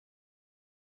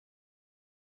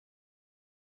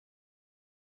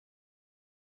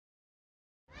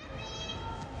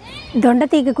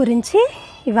దొండతీగ గురించి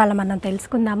ఇవాళ మనం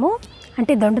తెలుసుకుందాము.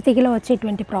 అంటే దొండతీగలో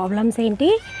వచ్చేటువంటి ప్రాబ్లమ్స్ ఏంటి,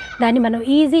 దాన్ని మనం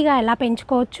ఈజీగా ఎలా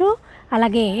పెంచుకోవచ్చు,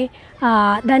 అలాగే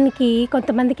దానికి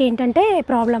కొంతమందికి ఏంటంటే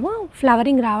ప్రాబ్లము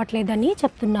ఫ్లవరింగ్ రావట్లేదని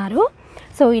చెప్తున్నారు.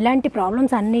 సో ఇలాంటి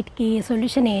ప్రాబ్లమ్స్ అన్నిటికీ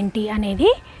సొల్యూషన్ ఏంటి అనేది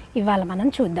ఇవాళ మనం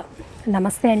చూద్దాం.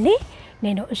 నమస్తే అండి,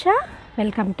 నేను Usha.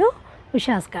 Welcome to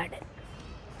Usha's garden.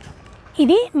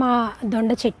 ఇది మా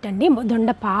దొండ చెట్టు అండి,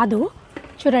 దొండ పాదు.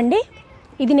 చూడండి,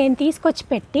 ఇది నేను తీసుకొచ్చి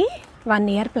పెట్టి 1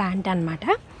 year ప్లాంట్ అనమాట.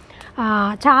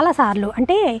 చాలాసార్లు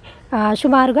అంటే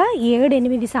సుమారుగా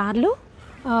 7-8 సార్లు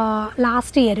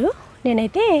లాస్ట్ ఇయర్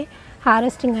నేనైతే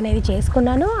హార్వెస్టింగ్ అనేది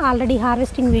చేసుకున్నాను. ఆల్రెడీ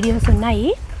హార్వెస్టింగ్ వీడియోస్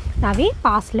ఉన్నాయి అవి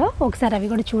పాస్లో, ఒకసారి అవి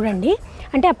కూడా చూడండి.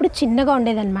 అంటే అప్పుడు చిన్నగా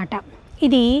ఉండేదన్నమాట.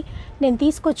 ఇది నేను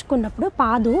తీసుకొచ్చుకున్నప్పుడు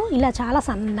పాదు ఇలా చాలా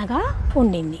సన్నగా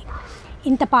ఉండింది,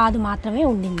 ఇంత పాదు మాత్రమే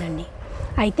ఉండిందండి.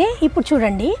 అయితే ఇప్పుడు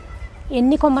చూడండి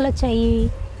ఎన్ని కొమ్మలు వచ్చాయి.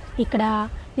 ఇక్కడ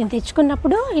నేను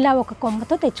తెచ్చుకున్నప్పుడు ఇలా ఒక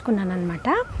కొమ్మతో తెచ్చుకున్నాను అనమాట.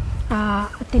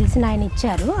 తెలిసిన ఆయన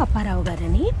ఇచ్చారు, అప్పారావు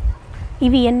గారని.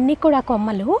 ఇవి అన్నీ కూడా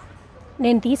కొమ్మలు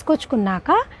నేను తీసుకొచ్చుకున్నాక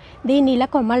దీన్ని ఇలా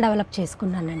కొమ్మలు డెవలప్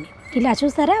చేసుకున్నానండి. ఇలా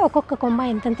చూసారా, ఒక్కొక్క కొమ్మ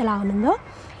ఎంతెంతలా ఉందో.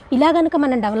 ఇలా కనుక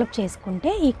మనం డెవలప్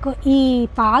చేసుకుంటే ఈ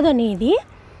పాదు అనేది,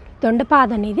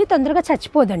 దొండపాదు అనేది తొందరగా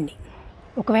చచ్చిపోదండి.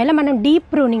 ఒకవేళ మనం డీప్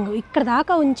ప్రూనింగ్ ఇక్కడ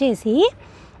దాకా ఉంచేసి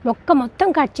మొక్క మొత్తం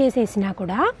కట్ చేసేసినా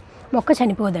కూడా మొక్క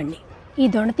చనిపోదండి. ఈ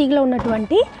దొండతీగలో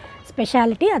ఉన్నటువంటి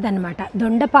స్పెషాలిటీ అదనమాట.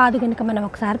 దొండపాదు కనుక మనం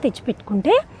ఒకసారి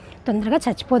తెచ్చిపెట్టుకుంటే తొందరగా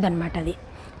చచ్చిపోదన్నమాట అది.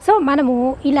 సో మనము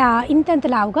ఇలా ఇంతంత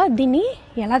లావుగా దీన్ని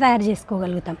ఎలా తయారు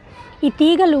చేసుకోగలుగుతాం. ఈ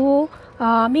తీగలు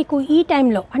మీకు ఈ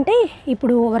టైంలో, అంటే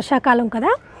ఇప్పుడు వర్షాకాలం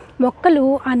కదా, మొక్కలు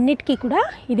అన్నిటికీ కూడా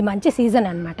ఇది మంచి సీజన్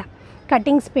అనమాట.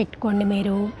 కటింగ్స్ పెట్టుకోండి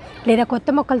మీరు, లేదా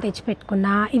కొత్త మొక్కలు తెచ్చి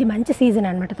పెట్టుకున్నా ఇది మంచి సీజన్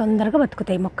అనమాట. తొందరగా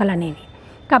బతుకుతాయి మొక్కలు అనేవి.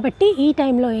 కాబట్టి ఈ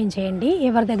టైంలో ఏం చేయండి,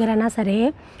 ఎవరి దగ్గరైనా సరే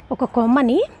ఒక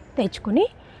కొమ్మని తెచ్చుకుని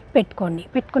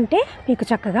పెట్టుకుంటే మీకు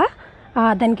చక్కగా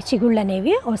దానికి చిగుళ్ళు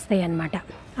అనేవి వస్తాయి అన్నమాట.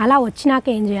 అలా వచ్చినాక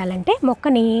ఏం చేయాలంటే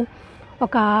మొక్కని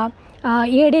ఒక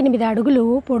 7-8 అడుగులు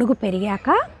పొడుగు పెరిగాక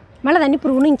మళ్ళీ దాన్ని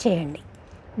ప్రూనింగ్ చేయండి,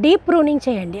 డీప్ ప్రూనింగ్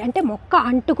చేయండి. అంటే మొక్క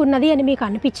అంటుకున్నది అని మీకు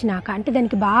అనిపించినాక, అంటే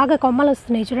దానికి బాగా కొమ్మలు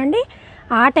వస్తున్నాయి చూడండి,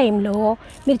 ఆ టైంలో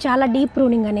మీరు చాలా డీప్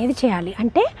ప్రూనింగ్ అనేది చేయాలి.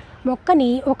 అంటే మొక్కని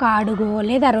 1 అడుగు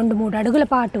లేదా 2-3 అడుగుల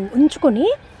పాటు ఉంచుకొని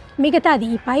మిగతాది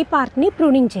ఈ పై పార్ట్ని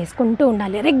ప్రూనింగ్ చేసుకుంటూ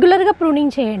ఉండాలి. రెగ్యులర్గా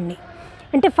ప్రూనింగ్ చేయండి.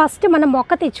 అంటే ఫస్ట్ మనం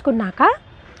మొక్క తెచ్చుకున్నాక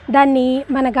దాన్ని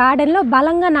మన గార్డెన్లో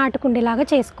బలంగా నాటుకుండేలాగా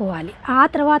చేసుకోవాలి. ఆ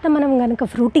తర్వాత మనం కనుక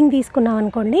ఫ్రూటింగ్ తీసుకున్నాం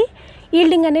అనుకోండి,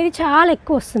 ఈల్డింగ్ అనేది చాలా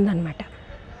ఎక్కువ వస్తుందన్నమాట.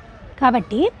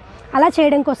 కాబట్టి అలా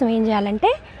చేయడం కోసం ఏం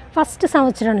చేయాలంటే ఫస్ట్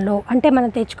సంవత్సరంలో, అంటే మనం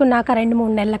తెచ్చుకున్నాక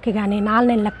 2-3 నెలలకి కానీ 4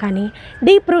 నెలలకు కానీ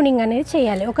డీప్ ప్రూనింగ్ అనేది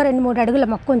చేయాలి. ఒక 2-3 అడుగుల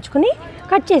మొక్క ఉంచుకొని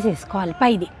కట్ చేసేసుకోవాలి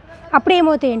పైది. అప్పుడు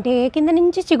ఏమవుతాయంటే కింద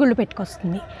నుంచి చిగుళ్ళు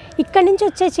పెట్టుకొస్తుంది. ఇక్కడి నుంచి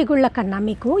వచ్చే చిగుళ్ళ కన్నా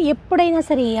మీకు ఎప్పుడైనా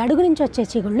సరే అడుగు నుంచి వచ్చే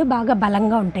చిగుళ్ళు బాగా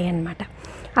బలంగా ఉంటాయి అన్నమాట.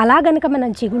 అలా కనుక మనం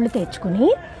చిగుళ్ళు తెచ్చుకొని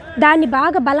దాన్ని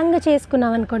బాగా బలంగా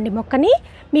చేసుకున్నాం అనుకోండి మొక్కని,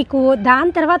 మీకు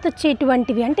దాని తర్వాత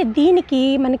వచ్చేటువంటివి, అంటే దీనికి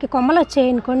మనకి కొమ్మలు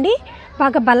వచ్చాయనుకోండి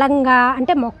బాగా బలంగా,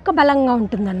 అంటే మొక్క బలంగా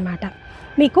ఉంటుందన్నమాట.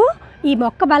 మీకు ఈ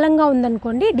మొక్క బలంగా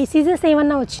ఉందనుకోండి, డిసీజెస్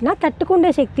ఏమన్నా వచ్చినా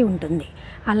తట్టుకునే శక్తి ఉంటుంది.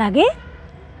 అలాగే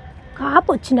కాపు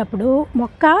వచ్చినప్పుడు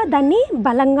మొక్క దాన్ని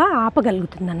బలంగా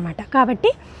ఆపగలుగుతుందన్నమాట. కాబట్టి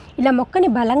ఇలా మొక్కని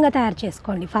బలంగా తయారు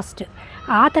చేసుకోండి ఫస్ట్.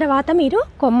 ఆ తర్వాత మీరు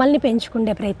కొమ్మల్ని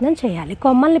పెంచుకునే ప్రయత్నం చేయాలి.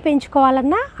 కొమ్మల్ని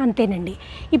పెంచుకోవాలన్నా అంతేనండి.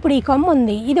 ఇప్పుడు ఈ కొమ్మ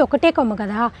ఉంది, ఇది ఒకటే కొమ్మ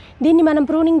కదా, దీన్ని మనం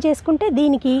ప్రూనింగ్ చేసుకుంటే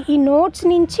దీనికి ఈ నోట్స్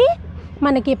నుంచి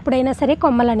మనకి ఎప్పుడైనా సరే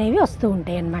కొమ్మలు అనేవి వస్తూ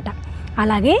ఉంటాయి అన్నమాట.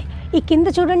 అలాగే ఈ కింద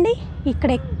చూడండి,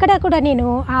 ఎక్కడ కూడా నేను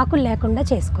ఆకులు లేకుండా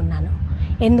చేసుకున్నాను.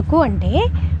 ఎందుకు అంటే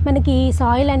మనకి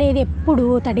సాయిల్ అనేది ఎప్పుడు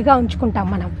తడిగా ఉంచుకుంటాం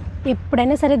మనం.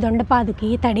 ఎప్పుడైనా సరే దొండపాదుకి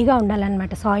తడిగా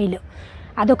ఉండాలన్నమాట సాయిల్.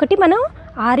 అదొకటి మనం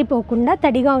ఆరిపోకుండా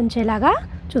తడిగా ఉంచేలాగా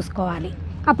చూసుకోవాలి.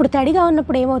 అప్పుడు తడిగా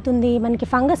ఉన్నప్పుడు ఏమవుతుంది, మనకి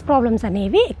ఫంగస్ ప్రాబ్లమ్స్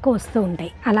అనేవి ఎక్కువ వస్తూ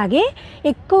ఉంటాయి. అలాగే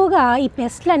ఎక్కువగా ఈ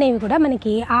పెస్ట్లు అనేవి కూడా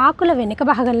మనకి ఆకుల వెనుక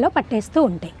భాగంలో పట్టేస్తూ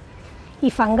ఉంటాయి.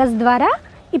 ఈ ఫంగస్ ద్వారా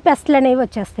ఈ పెస్ట్లు అనేవి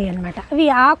వచ్చేస్తాయి అన్నమాట. అవి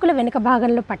ఆకుల వెనుక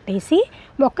భాగంలో పట్టేసి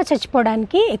మొక్క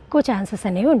చచ్చిపోవడానికి ఎక్కువ ఛాన్సెస్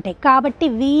అనేవి ఉంటాయి. కాబట్టి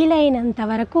వీలైనంత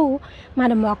వరకు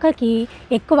మన మొక్కకి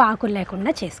ఎక్కువ ఆకులు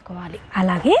లేకుండా చేసుకోవాలి.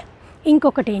 అలాగే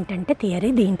ఇంకొకటి ఏంటంటే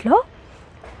థియరీ దీంట్లో,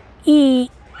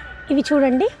 ఇవి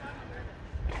చూడండి,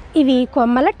 ఇవి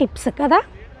కొమ్మల టిప్స్ కదా.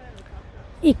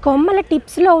 ఈ కొమ్మల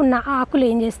టిప్స్లో ఉన్న ఆకులు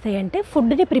ఏం చేస్తాయంటే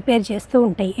ఫుడ్ని ప్రిపేర్ చేస్తూ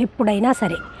ఉంటాయి. ఎప్పుడైనా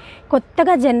సరే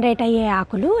కొత్తగా జనరేట్ అయ్యే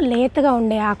ఆకులు, లేతగా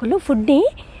ఉండే ఆకులు ఫుడ్ని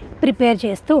ప్రిపేర్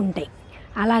చేస్తూ ఉంటాయి.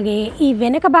 అలాగే ఈ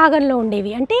వెనక భాగంలో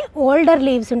ఉండేవి, అంటే ఓల్డర్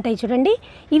లీవ్స్ ఉంటాయి చూడండి,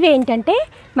 ఇవి ఏంటంటే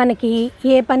మనకి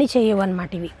ఏ పని చేయవు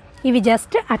అన్నమాట. ఇవి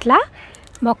జస్ట్ అట్లా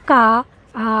మొక్క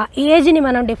ఏజ్ని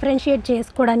మనం డిఫరెన్షియేట్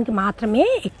చేసుకోవడానికి మాత్రమే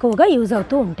ఎక్కువగా యూజ్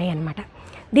అవుతూ ఉంటాయి అన్నమాట.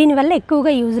 దీనివల్ల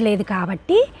ఎక్కువగా యూజ్ లేదు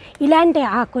కాబట్టి ఇలాంటి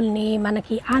ఆకుల్ని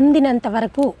మనకి అందినంత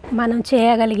వరకు మనం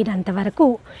చేయగలిగినంత వరకు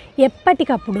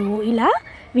ఎప్పటికప్పుడు ఇలా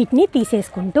వీటిని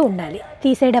తీసేసుకుంటూ ఉండాలి.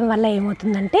 తీసేయడం వల్ల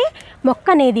ఏమవుతుందంటే మొక్క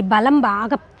అనేది బలం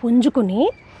బాగా పుంజుకుని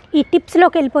ఈ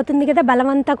టిప్స్లోకి వెళ్ళిపోతుంది కదా, బలం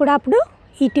అంతా కూడా అప్పుడు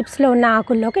ఈ టిప్స్లో ఉన్న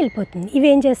ఆకుల్లోకి వెళ్ళిపోతుంది.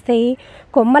 ఇవేం చేస్తాయి,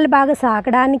 కొమ్మలు బాగా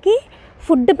సాగడానికి,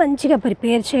 ఫుడ్ మంచిగా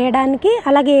ప్రిపేర్ చేయడానికి,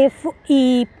 అలాగే ఈ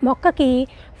మొక్కకి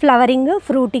ఫ్లవరింగ్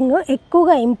ఫ్రూటింగ్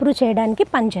ఎక్కువగా ఇంప్రూవ్ చేయడానికి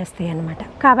పనిచేస్తాయి అన్నమాట.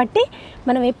 కాబట్టి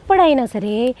మనం ఎప్పుడైనా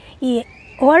సరే ఈ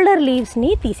ఓల్డర్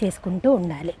లీవ్స్ని తీసేసుకుంటూ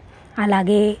ఉండాలి.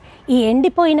 అలాగే ఈ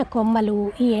ఎండిపోయిన కొమ్మలు,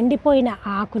 ఈ ఎండిపోయిన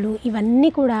ఆకులు ఇవన్నీ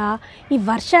కూడా ఈ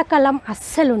వర్షాకాలం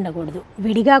అస్సలు ఉండకూడదు,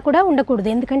 విడిగా కూడా ఉండకూడదు.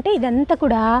 ఎందుకంటే ఇదంతా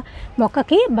కూడా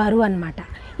మొక్కకి బరువు అన్నమాట.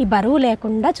 ఈ బరువు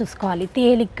లేకుండా చూసుకోవాలి,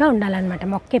 తేలిగ్గా ఉండాలన్నమాట.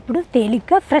 మొక్క ఎప్పుడు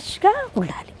తేలిగ్గా ఫ్రెష్గా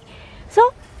ఉండాలి. సో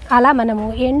అలా మనము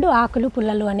ఎండు ఆకులు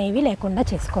పుల్లలు అనేవి లేకుండా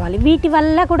చేసుకోవాలి. వీటి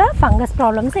వల్ల కూడా ఫంగస్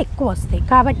ప్రాబ్లమ్స్ ఎక్కువ వస్తాయి.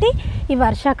 కాబట్టి ఈ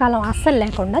వర్షాకాలం అస్సలు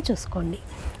లేకుండా చూసుకోండి.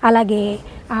 అలాగే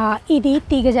ఇది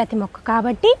తీగజాతి మొక్క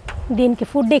కాబట్టి దీనికి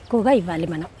ఫుడ్ ఎక్కువగా ఇవ్వాలి.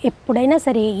 మనం ఎప్పుడైనా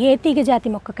సరే ఏ తీగజాతి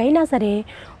మొక్కకైనా సరే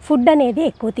ఫుడ్ అనేది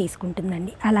ఎక్కువ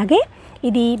తీసుకుంటుందండి. అలాగే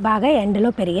ఇది బాగా ఎండలో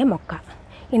పెరిగే మొక్క.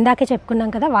 ఇందాకే చెప్పుకున్నాం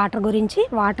కదా వాటర్ గురించి.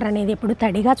 వాటర్ అనేది ఎప్పుడు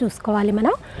తడిగా చూసుకోవాలి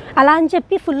మనం. అలా అని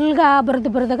చెప్పి ఫుల్గా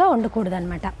బురదగా ఉండకూడదు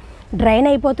అనమాట. డ్రైన్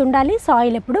అయిపోతుండాలి.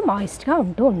 సాయిల్ ఎప్పుడు మాయిస్ట్గా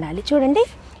ఉంటూ ఉండాలి. చూడండి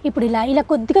ఇప్పుడు ఇలా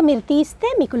కొద్దిగా మీరు తీస్తే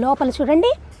మీకు లోపల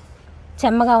చూడండి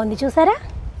చెమ్మగా ఉంది, చూసారా?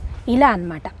 ఇలా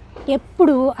అన్నమాట.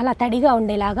 ఎప్పుడు అలా తడిగా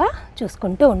ఉండేలాగా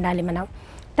చూసుకుంటూ ఉండాలి మనం.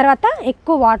 తర్వాత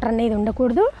ఎక్కువ వాటర్ అనేది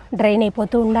ఉండకూడదు, డ్రైన్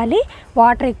అయిపోతూ ఉండాలి.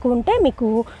 వాటర్ ఎక్కువ ఉంటే మీకు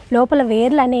లోపల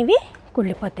వేర్లు అనేవి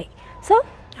కుళ్ళిపోతాయి. సో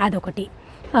అదొకటి.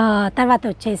 తర్వాత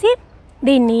వచ్చేసి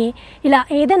దీన్ని ఇలా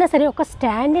ఏదైనా సరే ఒక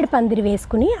స్టాండర్డ్ పందిరి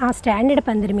వేసుకుని ఆ స్టాండర్డ్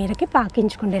పందిరి మీదకి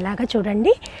పాకించుకునేలాగా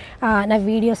చూడండి. నా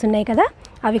వీడియోస్ ఉన్నాయి కదా,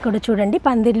 అవి కూడా చూడండి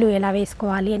పందిర్లు ఎలా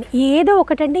వేసుకోవాలి అని. ఏదో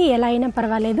ఒకటండి, ఎలా అయినా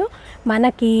పర్వాలేదు,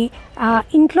 మనకి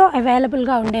ఇంట్లో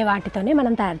అవైలబుల్గా ఉండే వాటితోనే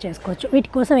మనం తయారు చేసుకోవచ్చు.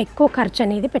 వీటి కోసం ఎక్కువ ఖర్చు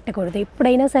అనేది పెట్టకూడదు.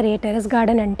 ఎప్పుడైనా సరే టెర్రస్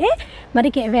గార్డెన్ అంటే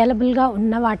మనకి అవైలబుల్గా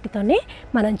ఉన్న వాటితోనే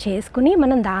మనం చేసుకుని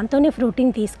మనం దాంతోనే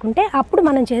ఫ్రూటింగ్ తీసుకుంటే అప్పుడు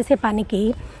మనం చేసే పనికి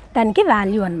దానికి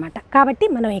వాల్యూ అన్నమాట. కాబట్టి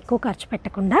మనం ఎక్కువ ఖర్చు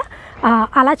పెట్టకుండా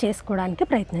అలా చేసుకోవడానికి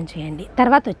ప్రయత్నం చేయండి.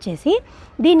 తర్వాత వచ్చేసి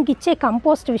దీనికి ఇచ్చే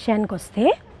కంపోస్ట్ విషయానికి వస్తే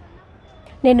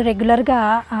నేను రెగ్యులర్గా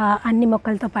అన్ని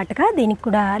మొక్కలతో పాటుగా దీనికి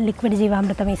కూడా లిక్విడ్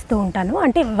జీవామృతం ఇస్తూ ఉంటాను.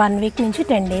 అంటే 1 వీక్ నుంచి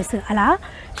 10 డేస్ అలా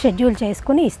షెడ్యూల్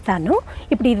చేసుకుని ఇస్తాను.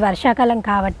 ఇప్పుడు ఇది వర్షాకాలం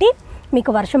కాబట్టి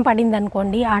మీకు వర్షం పడింది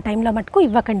అనుకోండి, ఆ టైంలో మటుకు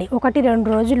ఇవ్వకండి. 1-2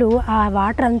 రోజులు ఆ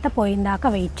వాటర్ అంతా పోయిందాకా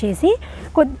వెయిట్ చేసి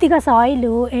కొద్దిగా సాయిల్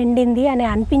ఎండింది అని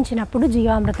అనిపించినప్పుడు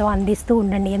జీవామృతం అందిస్తూ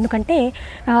ఉండండి. ఎందుకంటే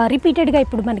రిపీటెడ్గా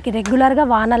ఇప్పుడు మనకి రెగ్యులర్గా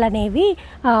వానలు అనేవి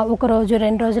 1 రోజు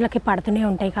 2 రోజులకి పడుతూనే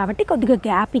ఉంటాయి. కాబట్టి కొద్దిగా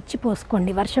గ్యాప్ ఇచ్చి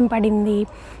పోసుకోండి. వర్షం పడింది,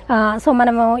 సో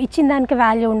మనము ఇచ్చిన దానికి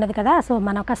వాల్యూ ఉండదు కదా, సో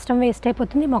మన కష్టం వేస్ట్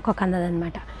అయిపోతుంది, మొక్కకు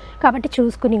అందదనమాట. కాబట్టి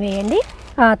చూసుకుని వేయండి.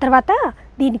 తర్వాత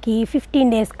దీనికి 15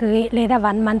 డేస్కి లేదా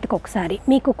 1 మంత్కి ఒకసారి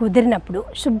మీకు కుదిరినప్పుడు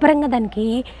శుభ్రంగా దానికి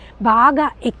బాగా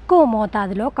ఎక్కువ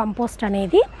మోతాదులో కంపోస్ట్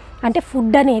అనేది, అంటే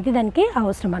ఫుడ్ అనేది దానికి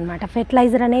అవసరం అనమాట.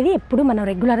 ఫెర్టిలైజర్ అనేది ఎప్పుడు మనం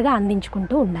రెగ్యులర్గా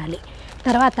అందించుకుంటూ ఉండాలి.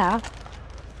 తర్వాత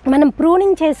మనం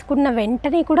ప్రూనింగ్ చేసుకున్న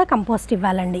వెంటనే కూడా కంపోస్ట్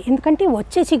ఇవ్వాలండి. ఎందుకంటే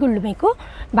వచ్చే చిగుళ్ళు మీకు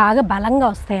బాగా బలంగా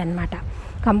వస్తాయి అన్నమాట.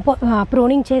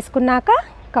 ప్రూనింగ్ చేసుకున్నాక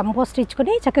కంపోస్ట్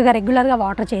ఇచ్చుకొని చక్కగా రెగ్యులర్గా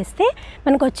వాటర్ చేస్తే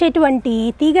మనకు వచ్చేటువంటి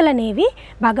తీగలు అనేవి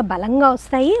బాగా బలంగా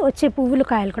వస్తాయి, వచ్చే పువ్వులు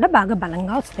కాయలు కూడా బాగా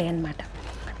బలంగా వస్తాయి అన్నమాట.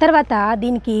 తర్వాత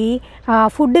దీనికి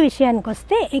ఫుడ్ విషయానికి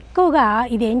వస్తే ఎక్కువగా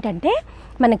ఇదేంటంటే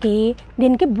మనకి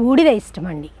దీనికి బూడిద ఇష్టం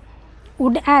అండి.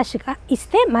 వుడ్ యాష్గా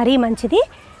ఇస్తే మరీ మంచిది.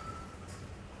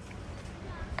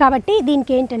 కాబట్టి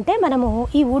దీనికి ఏంటంటే మనము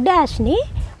ఈ వుడ్ యాష్ని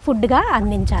ఫుడ్గా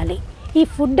అందించాలి. ఈ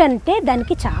ఫుడ్ అంటే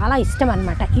దానికి చాలా ఇష్టం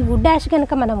అన్నమాట. ఈ వుడ్ యాష్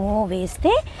కనుక మనము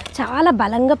వేస్తే చాలా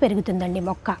బలంగా పెరుగుతుందండి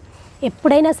మొక్క.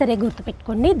 ఎప్పుడైనా సరే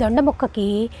గుర్తుపెట్టుకోండి, దొండ మొక్కకి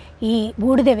ఈ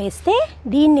బూడిద వేస్తే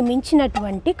దీన్ని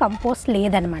మించినటువంటి కంపోస్ట్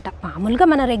లేదనమాట. మామూలుగా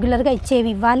మనం రెగ్యులర్గా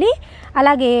ఇచ్చేవి ఇవ్వాలి.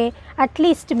 అలాగే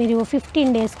అట్లీస్ట్ మీరు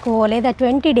 15 డేస్కో లేదా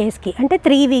 20 డేస్కి అంటే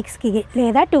 3 వీక్స్కి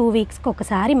లేదా 2 వీక్స్కి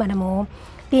ఒకసారి మనము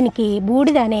దీనికి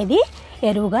బూడిద అనేది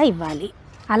ఎరువుగా ఇవ్వాలి.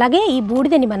 అలాగే ఈ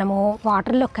బూడిదని మనము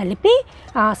వాటర్లో కలిపి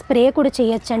స్ప్రే కూడా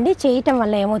చేయొచ్చండి. చేయటం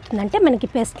వల్ల ఏమవుతుందంటే మనకి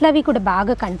పెస్ట్లు అవి కూడా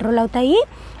బాగా కంట్రోల్ అవుతాయి.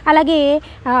 అలాగే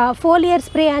ఫోలియర్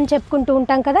స్ప్రే అని చెప్పుకుంటూ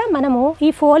ఉంటాం కదా, మనము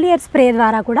ఈ ఫోలియర్ స్ప్రే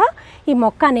ద్వారా కూడా ఈ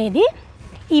మొక్క అనేది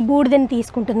ఈ బూడిదని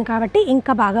తీసుకుంటుంది కాబట్టి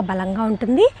ఇంకా బాగా బలంగా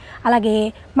ఉంటుంది. అలాగే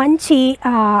మంచి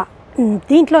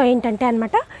దీంట్లో ఏంటంటే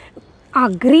అన్నమాట ఆ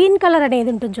గ్రీన్ కలర్ అనేది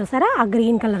ఉంటుంది చూసారా, ఆ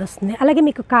గ్రీన్ కలర్ వస్తుంది. అలాగే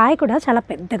మీకు కాయ కూడా చాలా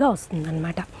పెద్దగా వస్తుంది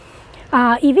అన్నమాట.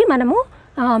 ఇవి మనము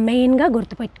మెయిన్గా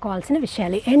గుర్తుపెట్టుకోవాల్సిన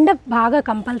విషయాలు. ఎండ బాగా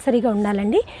కంపల్సరీగా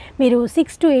ఉండాలండి. మీరు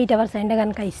 6 to 8 అవర్స్ ఎండ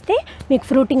కనుక ఇస్తే మీకు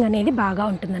ఫ్రూటింగ్ అనేది బాగా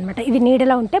ఉంటుందన్నమాట. ఇది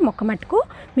నీడలో ఉంటే మొక్క మట్టుకు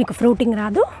మీకు ఫ్రూటింగ్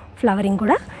రాదు, ఫ్లవరింగ్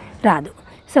కూడా రాదు.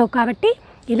 సో కాబట్టి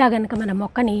ఇలా కనుక మన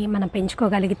మొక్కని మనం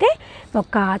పెంచుకోగలిగితే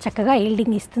మొక్క చక్కగా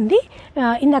ఈల్డింగ్ ఇస్తుంది.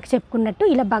 ఇందాక చెప్పుకున్నట్టు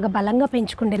ఇలా బాగా బలంగా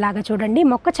పెంచుకునేలాగా చూడండి,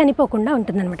 మొక్క చనిపోకుండా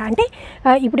ఉంటుందన్నమాట. అంటే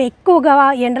ఇప్పుడు ఎక్కువగా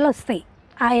ఎండలు వస్తాయి,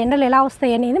 ఆ ఎండలు ఎలా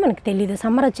వస్తాయి అనేది మనకు తెలియదు.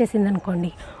 సమ్మర్ వచ్చేసింది అనుకోండి,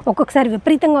 ఒక్కొక్కసారి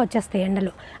విపరీతంగా వచ్చేస్తాయి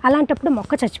ఎండలు. అలాంటప్పుడు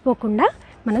మొక్క చచ్చిపోకుండా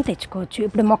మనం తెచ్చుకోవచ్చు.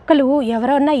 ఇప్పుడు మొక్కలు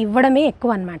ఎవరన్నా ఇవ్వడమే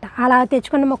ఎక్కువ అనమాట. అలా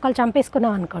తెచ్చుకున్న మొక్కలు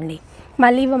చంపేసుకున్నాం అనుకోండి,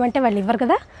 మళ్ళీ ఇవ్వమంటే వాళ్ళు ఇవ్వరు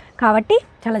కదా. కాబట్టి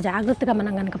చాలా జాగ్రత్తగా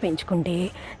మనం కనుక పెంచుకుంటే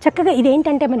చక్కగా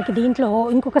ఇదేంటంటే మనకి దీంట్లో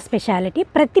ఇంకొక స్పెషాలిటీ,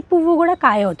 ప్రతి పువ్వు కూడా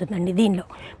కాయ అవుతుందండి. దీనిలో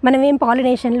మనం ఏం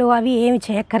పాలినేషన్లు అవి ఏమి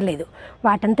చేయక్కర్లేదు,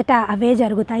 వాటంతటా అవే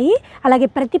జరుగుతాయి. అలాగే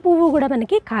ప్రతి పువ్వు కూడా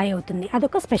మనకి కాయ అవుతుంది,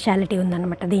 అదొక స్పెషాలిటీ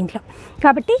ఉందన్నమాట దీంట్లో.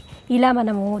 కాబట్టి ఇలా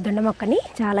మనము దొండ మొక్కని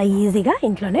చాలా ఈజీగా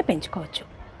ఇంట్లోనే పెంచుకోవచ్చు.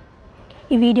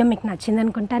 ఈ వీడియో మీకు నచ్చింది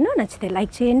అనుకుంటాను. నచ్చితే లైక్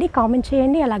చేయండి, కామెంట్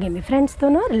చేయండి, అలాగే మీ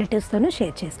ఫ్రెండ్స్తోనూ రిలేటివ్స్తోనూ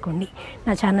షేర్ చేసుకోండి.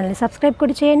 నా ఛానల్ని సబ్స్క్రైబ్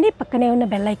కూడా చేయండి. పక్కనే ఉన్న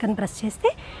బెల్ ఐకాన్ ప్రెస్ చేస్తే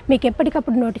మీకు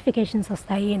ఎప్పటికప్పుడు నోటిఫికేషన్స్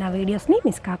వస్తాయి, నా వీడియోస్ని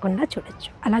మిస్ కాకుండా చూడొచ్చు.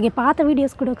 అలాగే పాత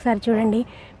వీడియోస్ కూడా ఒకసారి చూడండి,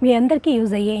 మీ అందరికీ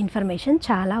యూజ్ అయ్యే ఇన్ఫర్మేషన్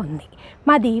చాలా ఉంది.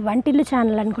 మాది వంటిల్లు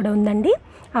ఛానల్ అని కూడా ఉందండి,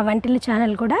 ఆ వంటిల్లు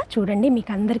ఛానల్ కూడా చూడండి.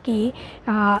 మీకు అందరికీ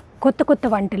కొత్త కొత్త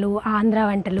వంటలు, ఆంధ్ర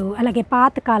వంటలు, అలాగే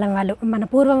పాతకాలం వాళ్ళు మన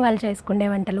పూర్వం వాళ్ళు చేసుకునే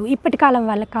వంటలు, ఇప్పటి కాలం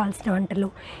వాళ్ళకి కావాల్సిన వంటలు,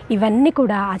 ఇవన్నీ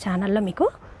కూడా ఆ ఛానల్లో మీకు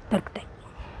దొరుకుతాయి.